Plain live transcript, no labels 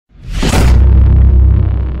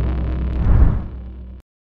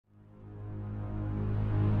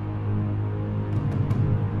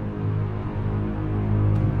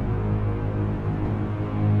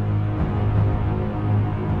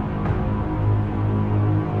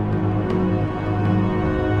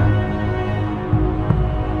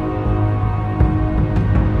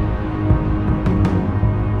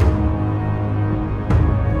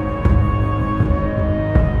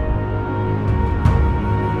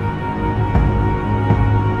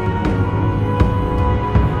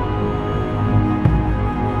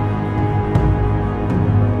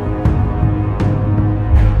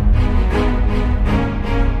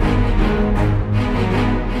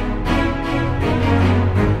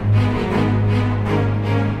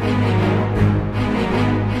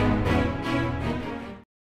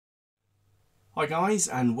Hi guys,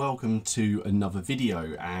 and welcome to another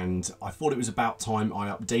video, and I thought it was about time I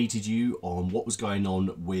updated you on what was going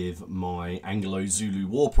on with my Anglo-Zulu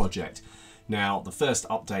War project. Now, the first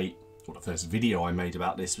update, or the first video I made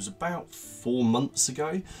about this was about 4 months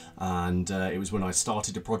ago, and it was when I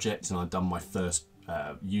started the project and I'd done my first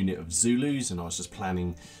unit of Zulus, and I was just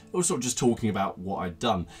planning, I was sort of just talking about what I'd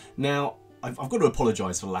done. Now, I've got to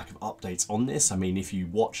apologise for the lack of updates on this. I mean, if you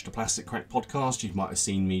watched the Plastic Crack podcast, you might have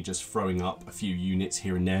seen me just throwing up a few units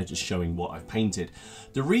here and there, just showing what I've painted.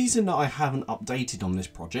 The reason that I haven't updated on this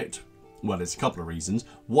project, well, there's a couple of reasons.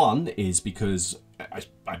 One is because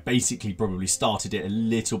I basically probably started it a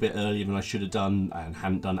little bit earlier than I should have done and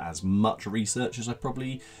hadn't done as much research as I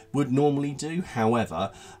probably would normally do.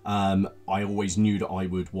 However, I always knew that I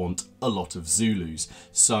would want a lot of Zulus.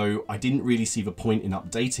 So I didn't really see the point in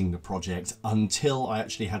updating the project until I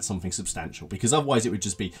actually had something substantial, because otherwise it would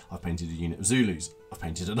just be, I've painted a unit of Zulus, I've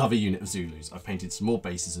painted another unit of Zulus, I've painted some more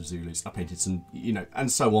bases of Zulus, I've painted some, you know,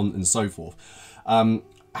 and so on and so forth.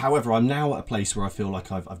 However, I'm now at a place where I feel like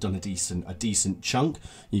I've done a decent chunk.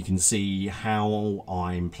 You can see how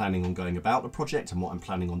I'm planning on going about the project and what I'm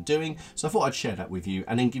planning on doing. So I thought I'd share that with you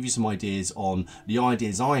and then give you some ideas on the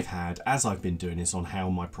ideas I've had as I've been doing this on how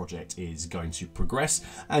my project is going to progress.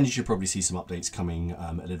 And you should probably see some updates coming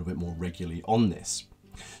a little bit more regularly on this.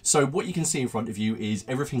 So what you can see in front of you is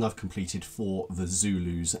everything I've completed for the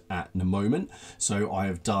Zulus at the moment. So I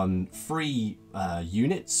have done 3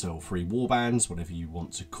 units, or 3 warbands, whatever you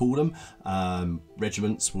want to call them.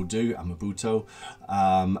 Regiments will do, Amabuto,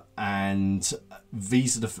 and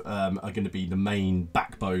these are going to be the main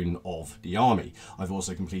backbone of the army. I've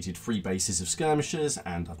also completed 3 bases of skirmishers,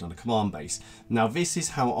 and I've done a command base. Now this is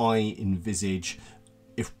how I envisage,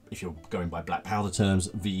 if you're going by black powder terms,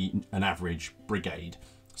 an average brigade.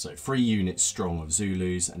 So 3 units strong of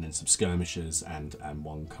Zulus, and then some skirmishers and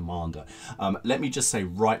 1 commander. Let me just say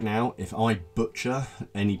right now, if I butcher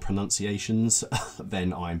any pronunciations,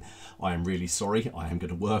 then I am really sorry. I am going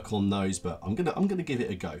to work on those, but I'm gonna give it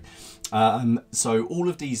a go. So all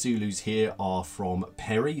of these Zulus here are from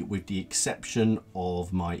Perry, with the exception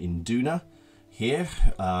of my Induna here,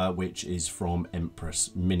 which is from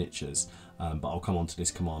Empress Miniatures. But I'll come on to this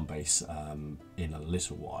command base in a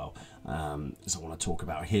little while, so I want to talk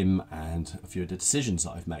about him and a few of the decisions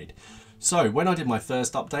that I've made. So when I did my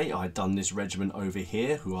first update, I had done this regiment over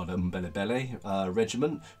here, who are the Mbelebele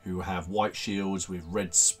regiment, who have white shields with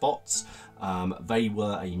red spots. They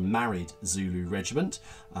were a married Zulu regiment.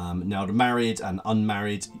 Now the married and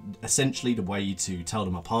unmarried, essentially the way to tell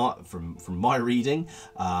them apart from my reading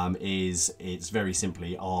is, it's very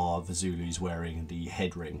simply, are the Zulus wearing the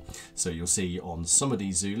head ring. So you'll see on some of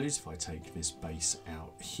these Zulus, if I take this base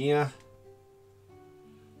out here,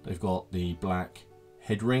 they've got the black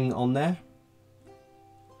head ring on there.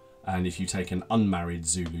 And if you take an unmarried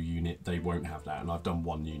Zulu unit, they won't have that. And I've done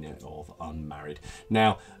 1 unit of unmarried.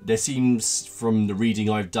 Now, there seems, from the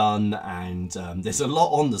reading I've done, and there's a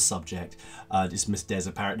lot on the subject, there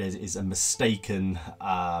is a mistaken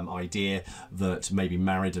idea that maybe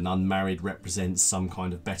married and unmarried represents some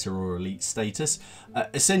kind of better or elite status.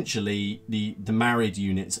 Essentially, the married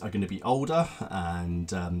units are going to be older,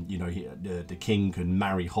 and you know, the king can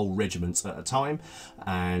marry whole regiments at a time,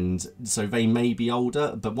 and so they may be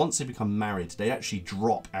older, but once they become married, they actually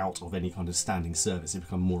drop out of any kind of standing service. They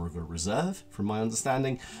become more of a reserve, from my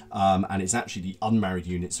understanding, and it's actually the unmarried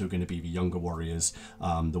units who are going to be the younger warriors,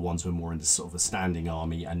 the ones who are more in the sort of a standing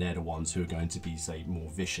army, and they're the ones who are going to be, say, more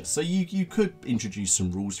vicious. So you could introduce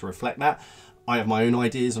some rules to reflect that. I have my own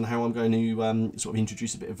ideas on how I'm going to sort of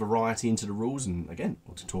introduce a bit of variety into the rules, and again,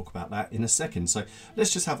 I'll talk about that in a second. So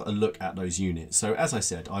let's just have a look at those units. So as I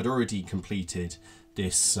said, I'd already completed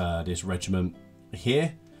this regiment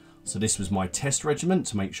here. So this was my test regiment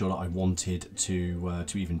to make sure that I wanted to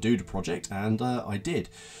even do the project, and I did.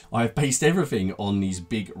 I have based everything on these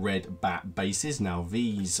big red bat bases. Now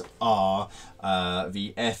these are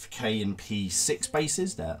the F, K and P 6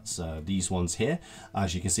 bases. That's these ones here.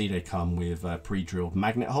 As you can see, they come with pre-drilled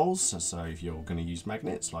magnet holes. So if you're going to use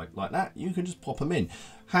magnets like that, you can just pop them in.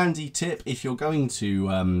 Handy tip, if you're going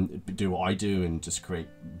to do what I do and just put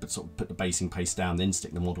the basing paste down, then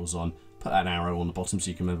stick the models on, put an arrow on the bottom so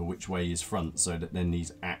you can remember which way is front, so that then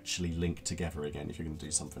these actually link together again if you're going to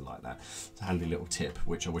do something like that. It's a handy little tip,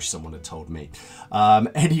 which I wish someone had told me.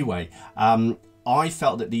 Anyway, I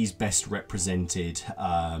felt that these best represented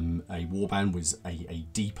a warband was a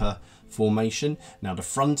deeper formation. Now the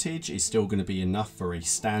frontage is still going to be enough for a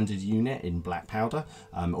standard unit in black powder,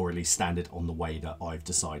 or at least standard on the way that I've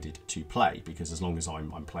decided to play, because as long as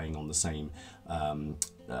I'm playing on the same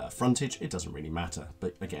frontage, it doesn't really matter.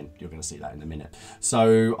 But again, you're going to see that in a minute.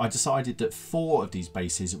 So I decided that 4 of these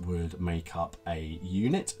bases would make up a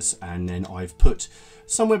unit, and then I've put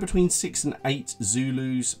somewhere between 6 and 8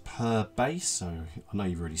 Zulus per base. So I know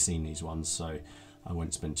you've already seen these ones, so I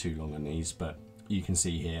won't spend too long on these, but you can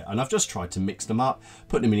see here, and I've just tried to mix them up,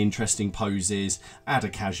 put them in interesting poses, add a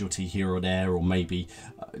casualty here or there, or maybe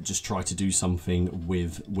just try to do something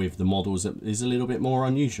with the models that is a little bit more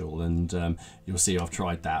unusual, and you'll see I've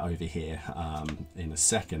tried that over here in a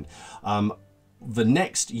second. The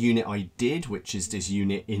next unit I did, which is this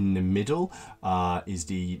unit in the middle, is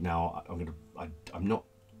the, now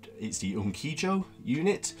it's the Unkijo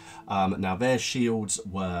unit. Now their shields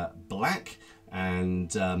were black, and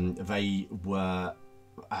they were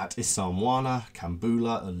at Isamwana,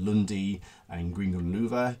 Kambula, Lundi, and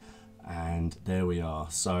Gringonluva, and there we are.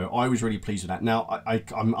 So I was really pleased with that. Now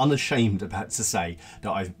I'm unashamed about to say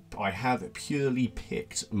that I have purely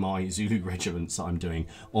picked my Zulu regiments that I'm doing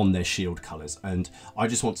on their shield colours, and I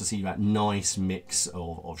just want to see that nice mix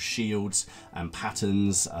of shields and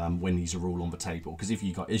patterns when these are all on the table, because if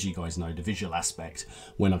you guys, as you guys know, the visual aspect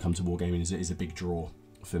when I come to wargaming is a big draw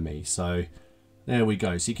for me. So there we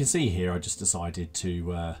go. So you can see here I just decided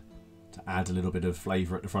to add a little bit of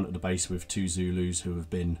flavour at the front of the base with 2 Zulus who have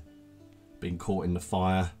been caught in the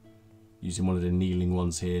fire, using one of the kneeling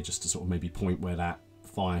ones here just to sort of maybe point where that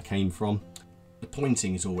fire came from. The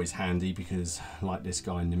pointing is always handy because, like this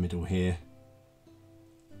guy in the middle here,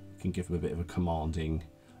 you can give them a bit of a commanding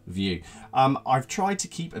view. I've tried to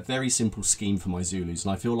keep a very simple scheme for my Zulus,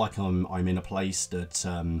 and I feel like I'm in a place that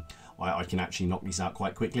I can actually knock these out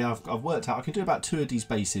quite quickly. I've worked out I can do about 2 of these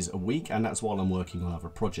bases a week, and that's while I'm working on other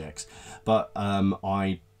projects. But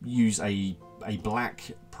I use a black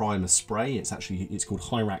primer spray. It's called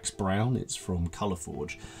Hyrax Brown. It's from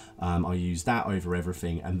Colourforge. I use that over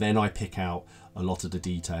everything, and then I pick out a lot of the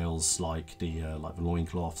details like the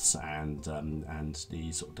loincloths and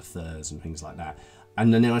the sort of the furs and things like that.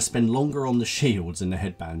 And then I spend longer on the shields and the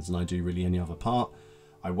headbands than I do really any other part.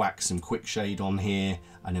 I wax some quick shade on here,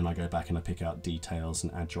 and then I go back and I pick out details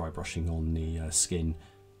and add dry brushing on the skin,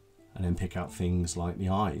 and then pick out things like the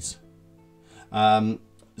eyes.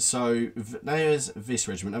 So there's this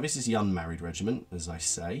regiment. Now this is the unmarried regiment, as I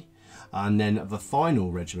say, and then the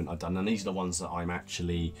final regiment I've done, and these are the ones that I'm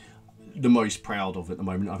actually the most proud of at the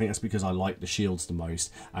moment. I think that's because I like the shields the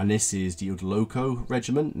most, and this is the Udloko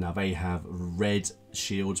regiment. Now they have red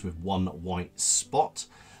shields with 1 white spot.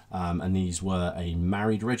 And these were a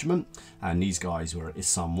married regiment, and these guys were at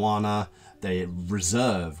Isamwana. Their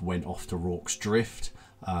reserve went off to Rorke's Drift.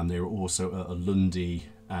 They were also at Lundi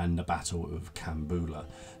and the Battle of Kambula.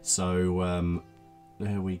 So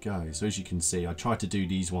there we go. So as you can see, I tried to do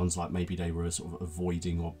these ones like maybe they were sort of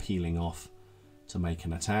avoiding or peeling off to make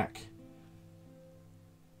an attack.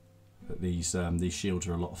 But these shields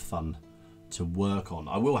are a lot of fun to work on.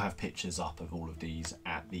 I will have pictures up of all of these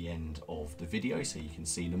at the end of the video, so you can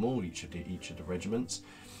see them all, each of the regiments.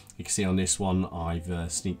 You can see on this one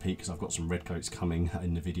I've sneak peek because I've got some redcoats coming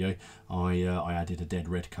in the video. I added a dead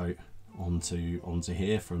redcoat onto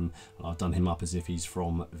here. I've done him up as if he's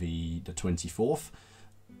from the 24th.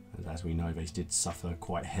 As we know, they did suffer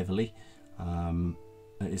quite heavily.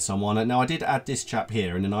 Is someone. Now I did add this chap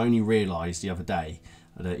here, and then I only realised the other day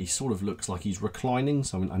that he sort of looks like he's reclining,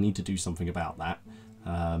 so I need to do something about that.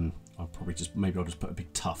 I'll probably maybe I'll just put a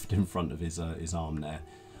big tuft in front of his arm there.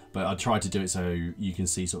 But I tried to do it so you can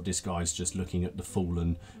see sort of this guy's just looking at the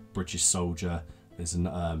fallen British soldier. There's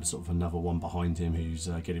sort of another one behind him who's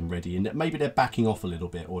getting ready, and maybe they're backing off a little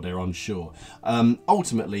bit or they're unsure.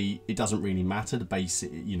 Ultimately, it doesn't really matter. The base,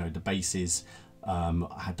 the bases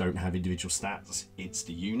don't have individual stats. It's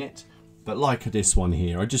the unit. But like this one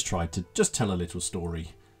here, I just tried to tell a little story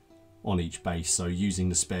on each base. So using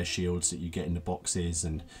the spare shields that you get in the boxes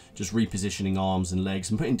and just repositioning arms and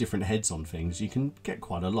legs and putting different heads on things, you can get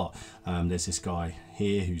quite a lot. There's this guy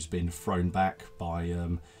here who's been thrown back by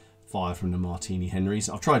fire from the Martini Henrys.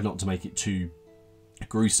 I've tried not to make it too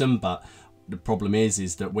gruesome, but the problem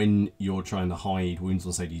is that when you're trying to hide wounds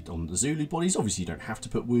on, say, on the Zulu bodies, obviously you don't have to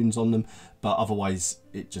put wounds on them, but otherwise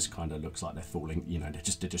it just kind of looks like they're falling, they're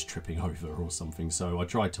just tripping over or something. So I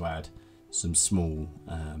tried to add some small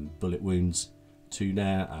bullet wounds to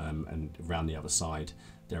there, and around the other side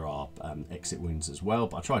there are exit wounds as well,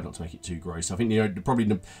 but I tried not to make it too gross. I think probably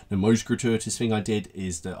the most gratuitous thing I did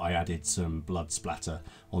is that I added some blood splatter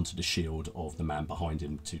onto the shield of the man behind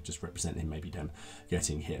him to just represent him, maybe them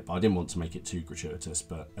getting hit. But I didn't want to make it too gratuitous.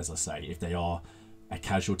 But as I say, if they are a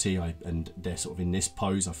casualty and they're sort of in this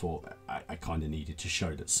pose, I thought I kind of needed to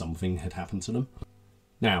show that something had happened to them.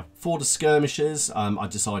 Now, for the skirmishers, I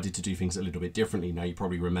decided to do things a little bit differently. Now, you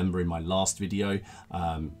probably remember in my last video.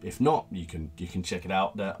 If not, you can check it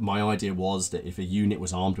out. My idea was that if a unit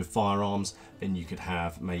was armed with firearms, then you could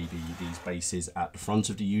have maybe these bases at the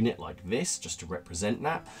front of the unit like this, just to represent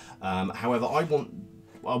that. However,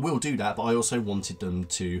 I will do that, but I also wanted them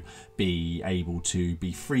to be able to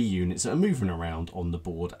be free units that are moving around on the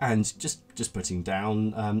board and just putting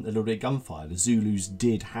down a little bit of gunfire. The Zulus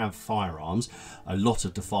did have firearms. A lot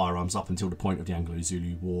of the firearms up until the point of the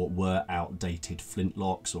Anglo-Zulu War were outdated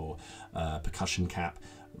flintlocks or percussion cap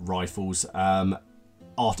rifles.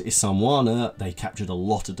 After Isandlwana, they captured a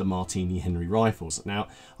lot of the Martini Henry rifles. Now,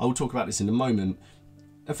 I will talk about this in a moment.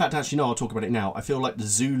 In fact, actually, no, I'll talk about it now. I feel like the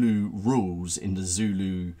Zulu rules in the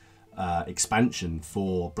Zulu expansion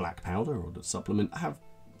for black powder or the supplement have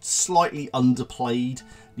slightly underplayed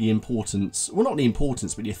the importance, well, not the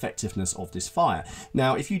importance, but the effectiveness of this fire.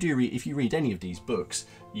 Now, if you read any of these books,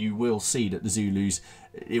 you will see that the Zulus,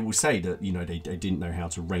 it will say that, you know, they didn't know how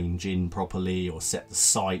to range in properly or set the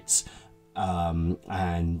sights.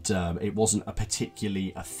 It wasn't a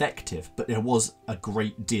particularly effective, but there was a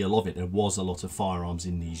great deal of it. There was a lot of firearms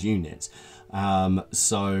in these units.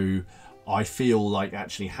 So I feel like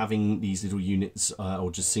actually having these little units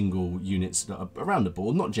or just single units that are around the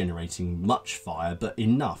board, not generating much fire, but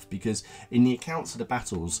enough, because in the accounts of the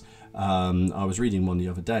battles, I was reading one the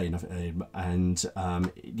other day, and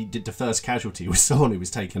the first casualty was someone who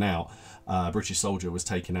was taken out. A British soldier was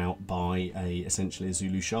taken out by essentially a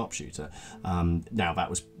Zulu sharpshooter. Now that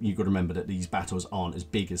was, you've got to remember that these battles aren't as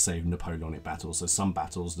big as, say, Napoleonic battles. So some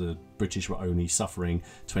battles the British were only suffering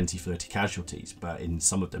 20-30 casualties, but in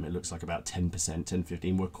some of them it looks like about 10%,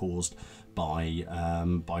 10-15 were caused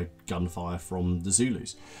by gunfire from the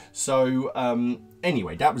Zulus. So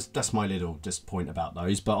anyway, that's my little just point about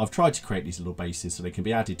those. But I've tried to create these little bases so they can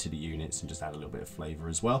be added to the units and just add a little bit of flavour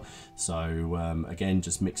as well. So again,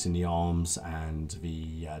 just mixing the arms and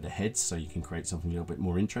the heads so you can create something a little bit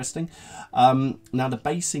more interesting. Now the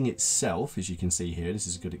basing itself, as you can see here, this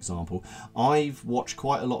is a good example. I've watched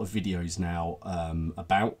quite a lot of videos now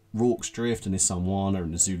about Rorke's Drift and Isandlwana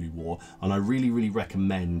and the Zulu War, and I really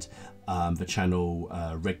recommend the channel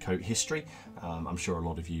Redcoat History. I'm sure a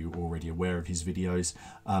lot of you are already aware of his videos,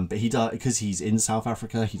 but he does, because he's in South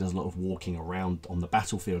Africa, he does a lot of walking around on the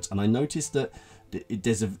battlefields, and I noticed that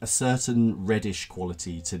there's a certain reddish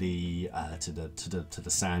quality to the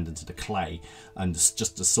sand and to the clay and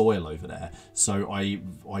just the soil over there. So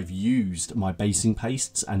I've used my basing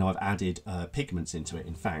pastes and I've added pigments into it.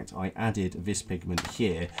 In fact, I added this pigment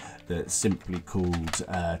here that's simply called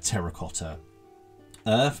Terracotta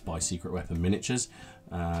Earth by Secret Weapon Miniatures.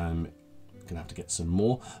 Gonna have to get some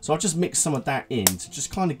more. So I've just mixed some of that in to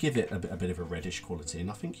just kind of give it a bit of a reddish quality,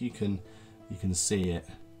 and I think you can see it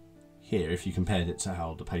here if you compared it to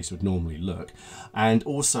how the paste would normally look. And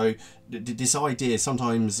also this idea,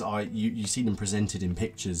 sometimes you see them presented in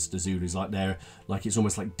pictures, the Zulus, like it's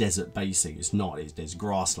almost like desert basing. It's not. There's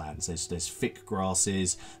grasslands, there's thick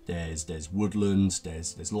grasses, there's woodlands,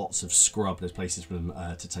 there's lots of scrub, there's places for them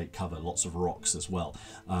to take cover, lots of rocks as well.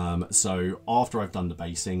 So after I've done the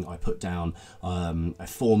basing, I put down a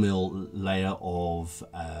 4mm layer of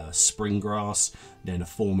spring grass, then a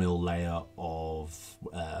 4mm layer of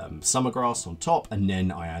summer grass on top, and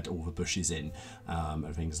then I add all the bushes in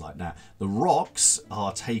and things like that. The rocks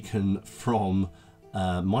are taken from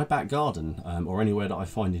my back garden or anywhere that I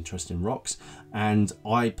find interesting rocks, and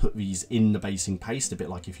I put these in the basing paste, a bit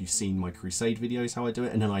like if you've seen my Crusade videos how I do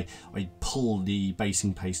it, and then I pull the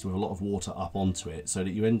basing paste with a lot of water up onto it so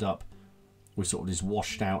that you end up with sort of this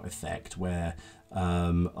washed out effect where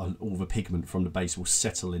all the pigment from the base will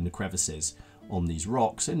settle in the crevices on these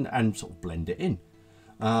rocks and sort of blend it in.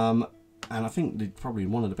 And I think probably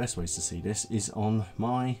one of the best ways to see this is on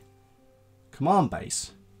my command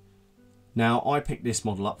base. Now, I picked this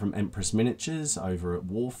model up from Empress Miniatures over at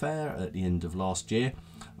Warfare at the end of last year.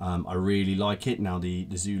 I really like it. Now, the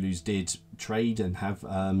Zulus did trade and have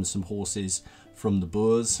some horses from the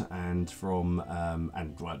Boers and from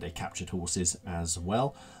well, they captured horses as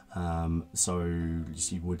well. So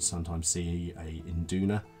you would sometimes see a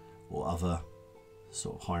Induna or other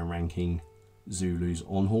sort of high-ranking Zulus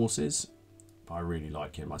on horses. But I really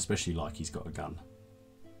like him. I especially like he's got a gun.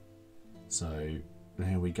 So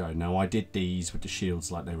there we go. Now I did these with the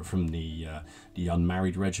shields like they were from the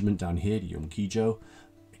unmarried regiment down here, the Yumkijo.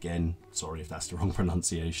 Again, sorry if that's the wrong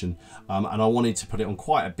pronunciation. And I wanted to put it on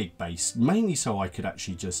quite a big base, mainly so I could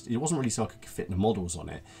actually just, it wasn't really so I could fit the models on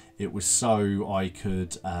it. It was so I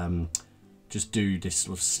could just do this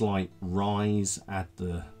sort of slight rise, add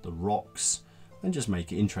the rocks, and just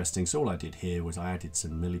make it interesting. So all I did here was I added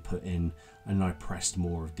some milliput in, and I pressed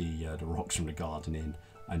more of the rocks from the garden in,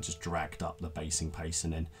 and just dragged up the basing pace,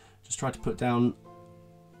 and then just tried to put down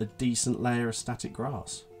a decent layer of static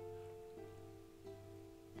grass.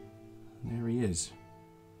 And there he is.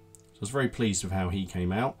 So I was very pleased with how he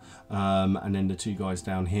came out. And then the two guys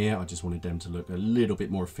down here, I just wanted them to look a little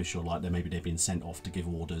bit more official, like maybe they've been sent off to give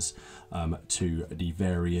orders to the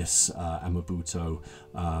various Amabuto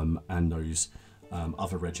and those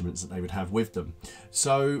other regiments that they would have with them.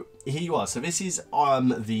 So here you are. So this is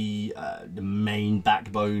the main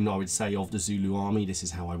backbone, I would say, of the Zulu army. This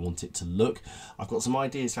is how I want it to look. I've got some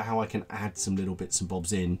ideas for how I can add some little bits and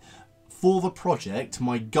bobs in. For the project,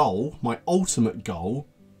 my goal, my ultimate goal,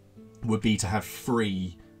 would be to have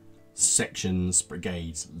 3 sections,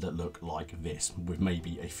 brigades that look like this, with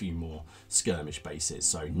maybe a few more skirmish bases.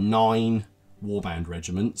 So 9 warband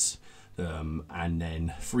regiments, and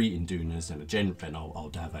then 3 Indunas, and a general. Then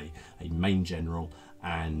I'll have a main general,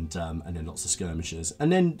 and then lots of skirmishers,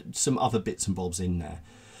 and then some other bits and bobs in there.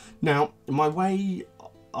 Now, my way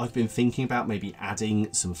I've been thinking about maybe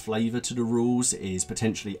adding some flavour to the rules is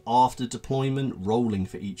potentially after deployment, rolling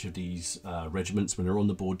for each of these regiments when they're on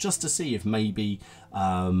the board, just to see if maybe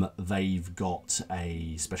they've got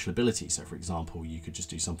a special ability. So for example, you could just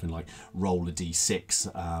do something like roll a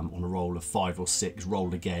d6 on a roll of 5 or 6,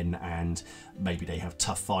 roll again, and maybe they have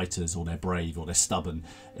tough fighters, or they're brave, or they're stubborn,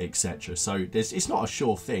 etc. So it's not a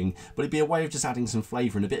sure thing, but it'd be a way of just adding some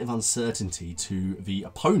flavour and a bit of uncertainty to the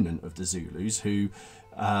opponent of the Zulus, who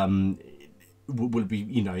will be,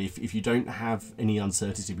 you know, if you don't have any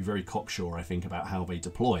uncertainty, be very cocksure, I think, about how they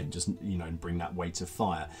deploy, and just, you know, bring that weight of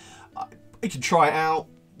fire. You could try it out,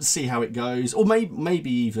 see how it goes, or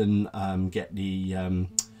maybe even get the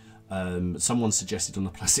someone suggested on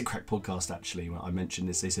the Plastic Crack podcast, actually, when I mentioned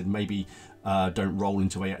this, they said maybe don't roll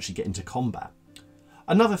until they actually get into combat.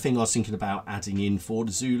 Another thing I was thinking about adding in for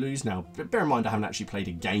the Zulus, now bear in mind I haven't actually played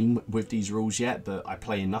a game with these rules yet, but I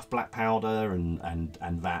play enough Black Powder and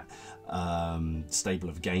that stable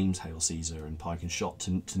of games, Hail Caesar and Pike and Shot,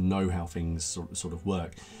 to know how things sort of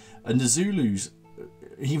work. And the Zulus,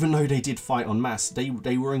 even though they did fight en masse,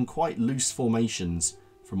 they were in quite loose formations,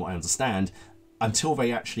 from what I understand, until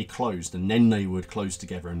they actually closed, and then they would close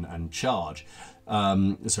together and charge.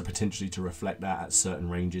 So potentially to reflect that at certain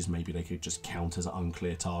ranges, maybe they could just count as an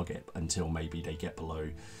unclear target until maybe they get below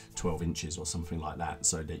 12 inches or something like that.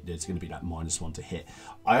 So there's going to be that -1 to hit.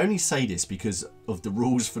 I only say this because of the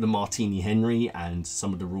rules for the Martini Henry, and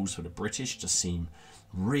some of the rules for the British just seem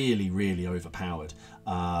really, really overpowered.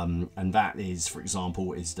 And that is, for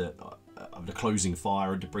example, is that the closing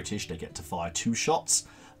fire of the British, they get to fire 2 shots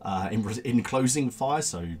in closing fire,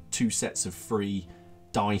 so 2 sets of 3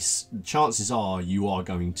 dice. Chances are you are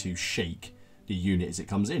going to shake the unit as it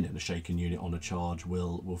comes in, and a shaken unit on a charge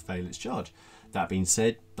will fail its charge. That being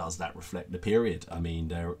said, does that reflect the period? I mean,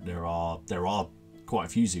 there are quite a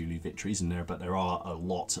few Zulu victories in there, but there are a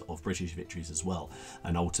lot of British victories as well,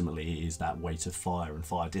 and ultimately it is that weight of fire and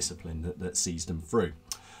fire discipline that sees them through.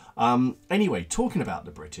 Anyway, talking about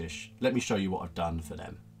the British, let me show you what I've done for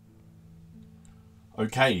them.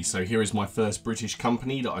 Okay, so here is my first British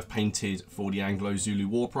company that I've painted for the Anglo-Zulu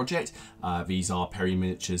War project. These are Perry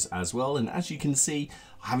miniatures as well, and as you can see,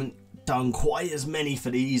 I haven't done quite as many for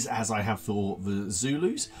these as I have for the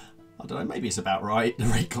Zulus. I don't know, maybe it's about right, the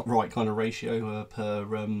right kind of ratio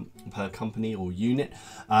per company or unit.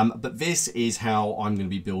 But this is how I'm going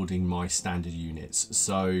to be building my standard units.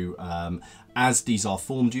 So as these are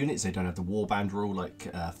formed units, they don't have the warband rule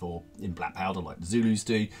like in Black Powder like the Zulus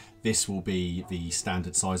do. This will be the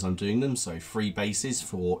standard size I'm doing them, so 3 bases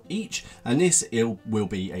for each, and this will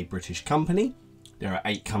be a British company. There are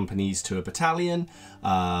 8 companies to a battalion,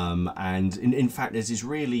 and in fact there's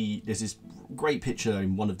this great picture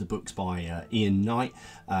in one of the books by Ian Knight,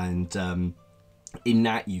 and in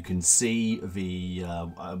that you can see the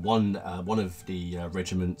one of the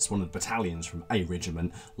regiments, one of the battalions from a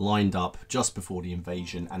regiment lined up just before the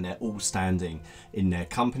invasion, and they're all standing in their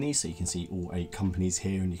companies. So you can see all 8 companies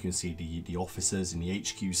here, and you can see the officers and the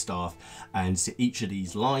HQ staff, and so each of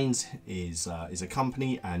these lines is a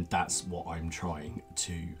company, and that's what I'm trying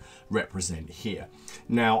to represent here.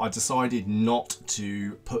 Now I decided not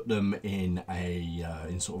to put them in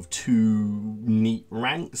sort of 2 neat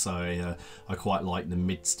ranks. I quite quite like the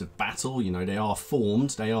midst of battle. You know, they are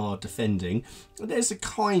formed, they are defending. There's a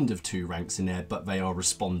kind of two ranks in there, but they are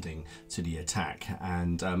responding to the attack.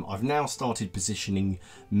 And I've now started positioning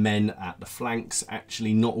men at the flanks,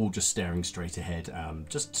 actually not all just staring straight ahead,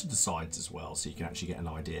 just to the sides as well, so you can actually get an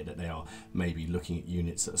idea that they are maybe looking at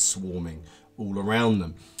units that are swarming all around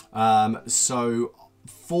them. So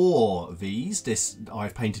for these,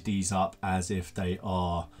 I've painted these up as if they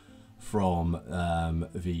are from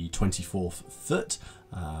the 24th Foot.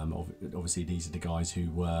 Obviously these are the guys who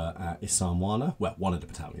were at Isanwana. Well, one of the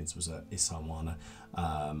battalions was at Isanwana,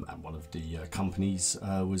 and one of the companies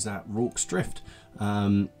was at Rorke's Drift.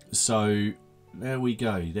 So there we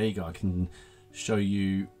go, there you go. I can show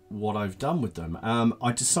you what I've done with them.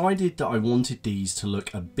 I decided that I wanted these to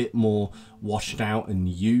look a bit more washed out and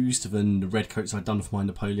used than the redcoats I'd done for my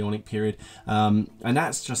Napoleonic period, and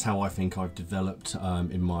that's just how I think I've developed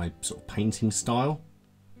in my sort of painting style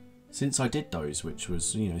since I did those, which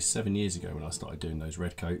was, you know, 7 years ago when I started doing those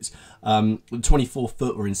redcoats. The 24th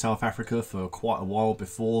Foot were in South Africa for quite a while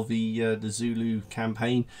before the Zulu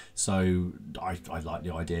campaign, so I like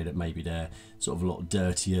the idea that maybe they're sort of a lot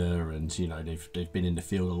dirtier, and you know, they've been in the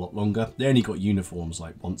field a lot longer. They only got uniforms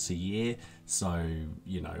like once a year, so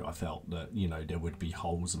you know, I felt that, you know, there would be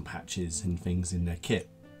holes and patches and things in their kit.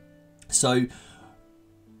 So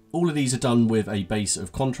all of these are done with a base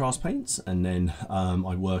of contrast paints, and then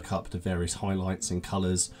I work up the various highlights and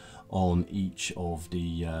colours on each of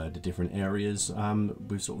the different areas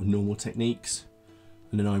with sort of normal techniques,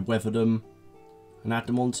 and then I weather them and add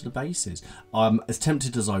them onto the bases. As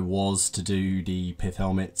tempted as I was to do the pith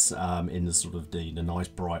helmets in the sort of the nice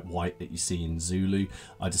bright white that you see in Zulu,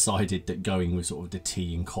 I decided that going with sort of the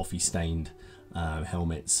tea and coffee stained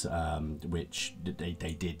helmets, which they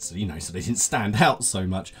did, so you know, so they didn't stand out so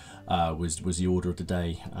much, was the order of the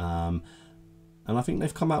day, and I think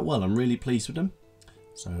they've come out well. I'm really pleased with them.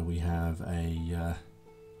 So we have a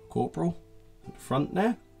corporal at the front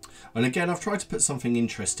there, and again I've tried to put something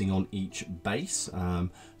interesting on each base.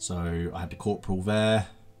 So I had the corporal there,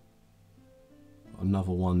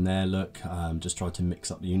 another one there, look, just tried to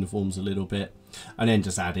mix up the uniforms a little bit, and then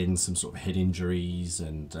just add in some sort of head injuries,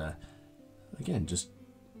 and again, just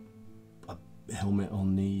a helmet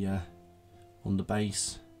on the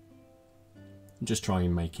base, and just try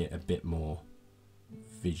and make it a bit more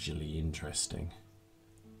visually interesting.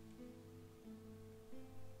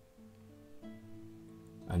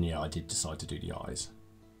 And yeah, I did decide to do the eyes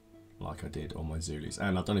like I did on my Zulus,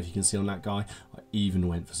 and I don't know if you can see on that guy, I even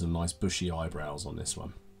went for some nice bushy eyebrows on this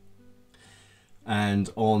one. And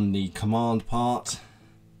on the command part,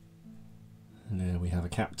 there we have a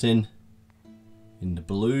captain in the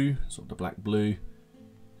blue, sort of the black blue,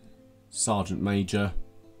 sergeant major,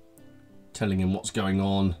 telling him what's going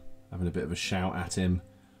on, having a bit of a shout at him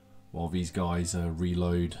while these guys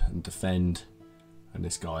reload and defend, and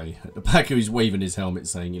this guy at the back who's waving his helmet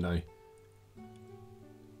saying, you know,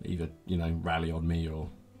 either, you know, rally on me or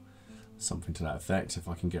something to that effect. If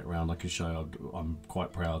I can get around, I can show I'm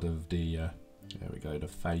quite proud of the there we go, the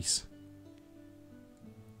face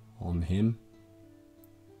on him.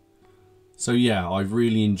 So yeah, I've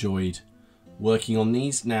really enjoyed working on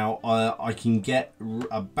these. Now I can get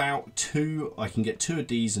about two of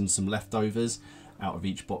these and some leftovers out of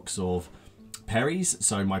each box of Perry's.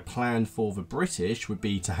 So my plan for the British would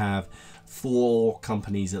be to have 4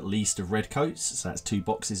 companies at least of redcoats, so that's 2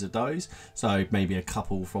 boxes of those. So maybe a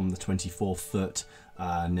couple from the 24th Foot,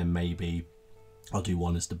 and then maybe I'll do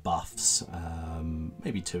 1 as the buffs,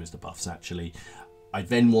 maybe 2 as the buffs actually. I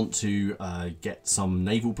then want to get some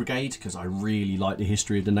Naval Brigade, because I really like the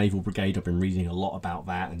history of the Naval Brigade. I've been reading a lot about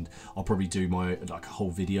that, and I'll probably do my a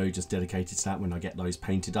whole video just dedicated to that when I get those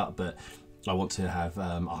painted up. But I want to have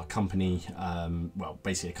our company, well,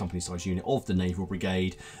 basically a company size unit of the Naval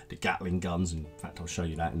Brigade, the Gatling guns, in fact I'll show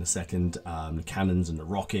you that in a second, the cannons and the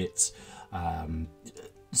rockets.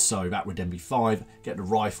 So that would then be 5. Get the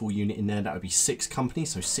rifle unit in there, that would be 6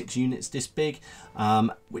 companies, so 6 units this big,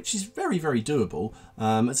 which is very, very doable.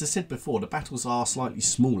 As I said before, the battles are slightly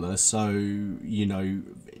smaller, so, you know,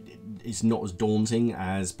 it's not as daunting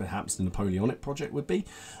as perhaps the Napoleonic project would be.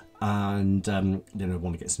 And then I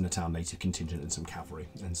want to get some Natal native contingent and some cavalry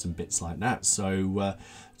and some bits like that. So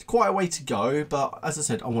it's quite a way to go, but as I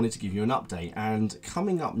said, I wanted to give you an update. And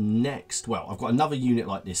coming up next, well, I've got another unit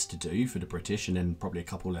like this to do for the British, and then probably a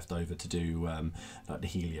couple left over to do like the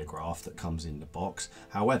heliograph that comes in the box.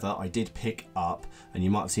 However, I did pick up, and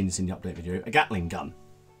you might have seen this in the update video, a Gatling gun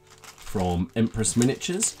from Empress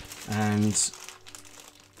Miniatures, and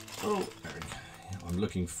oh, I'm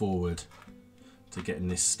looking forward to getting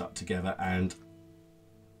this stuck together. And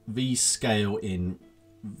these scale in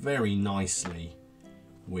very nicely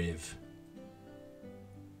with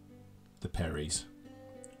the Perrys.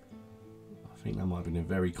 I think that might have been a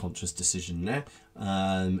very conscious decision there.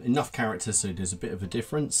 Enough characters so there's a bit of a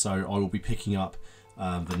difference, so I will be picking up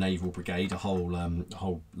the Naval Brigade, a whole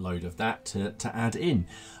load of that to add in.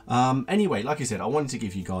 Anyway, like I said, I wanted to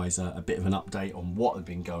give you guys a bit of an update on what had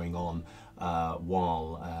been going on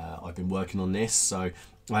while I've been working on this. So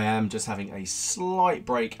I am just having a slight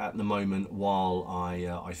break at the moment while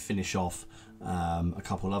I finish off a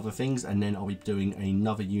couple other things, and then I'll be doing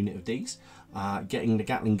another unit of these, getting the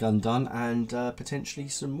Gatling gun done, and potentially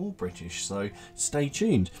some more British, so stay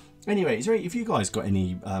tuned. Anyway, if you guys got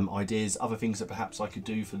any ideas, other things that perhaps I could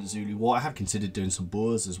do for the Zulu War, I have considered doing some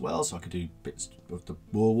Boers as well, so I could do bits of the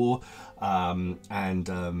Boer War, and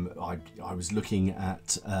I was looking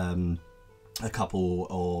at a couple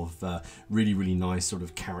of really nice sort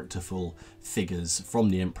of characterful figures from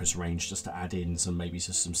the Empress range, just to add in maybe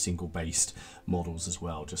some single based models as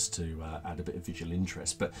well, just to add a bit of visual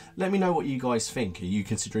interest. But let me know what you guys think. Are you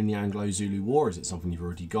considering the Anglo-Zulu War? Is it something you've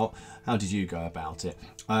already got? How did you go about it?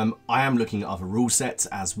 I am looking at other rule sets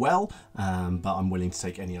as well, but I'm willing to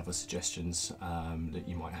take any other suggestions that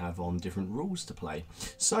you might have on different rules to play.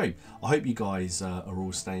 So I hope you guys are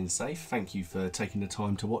all staying safe. Thank you for taking the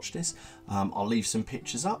time to watch this. I'll leave some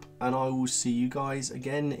pictures up, and I will see you guys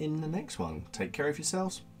again in the next one. Take care of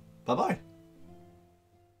yourselves. Bye bye.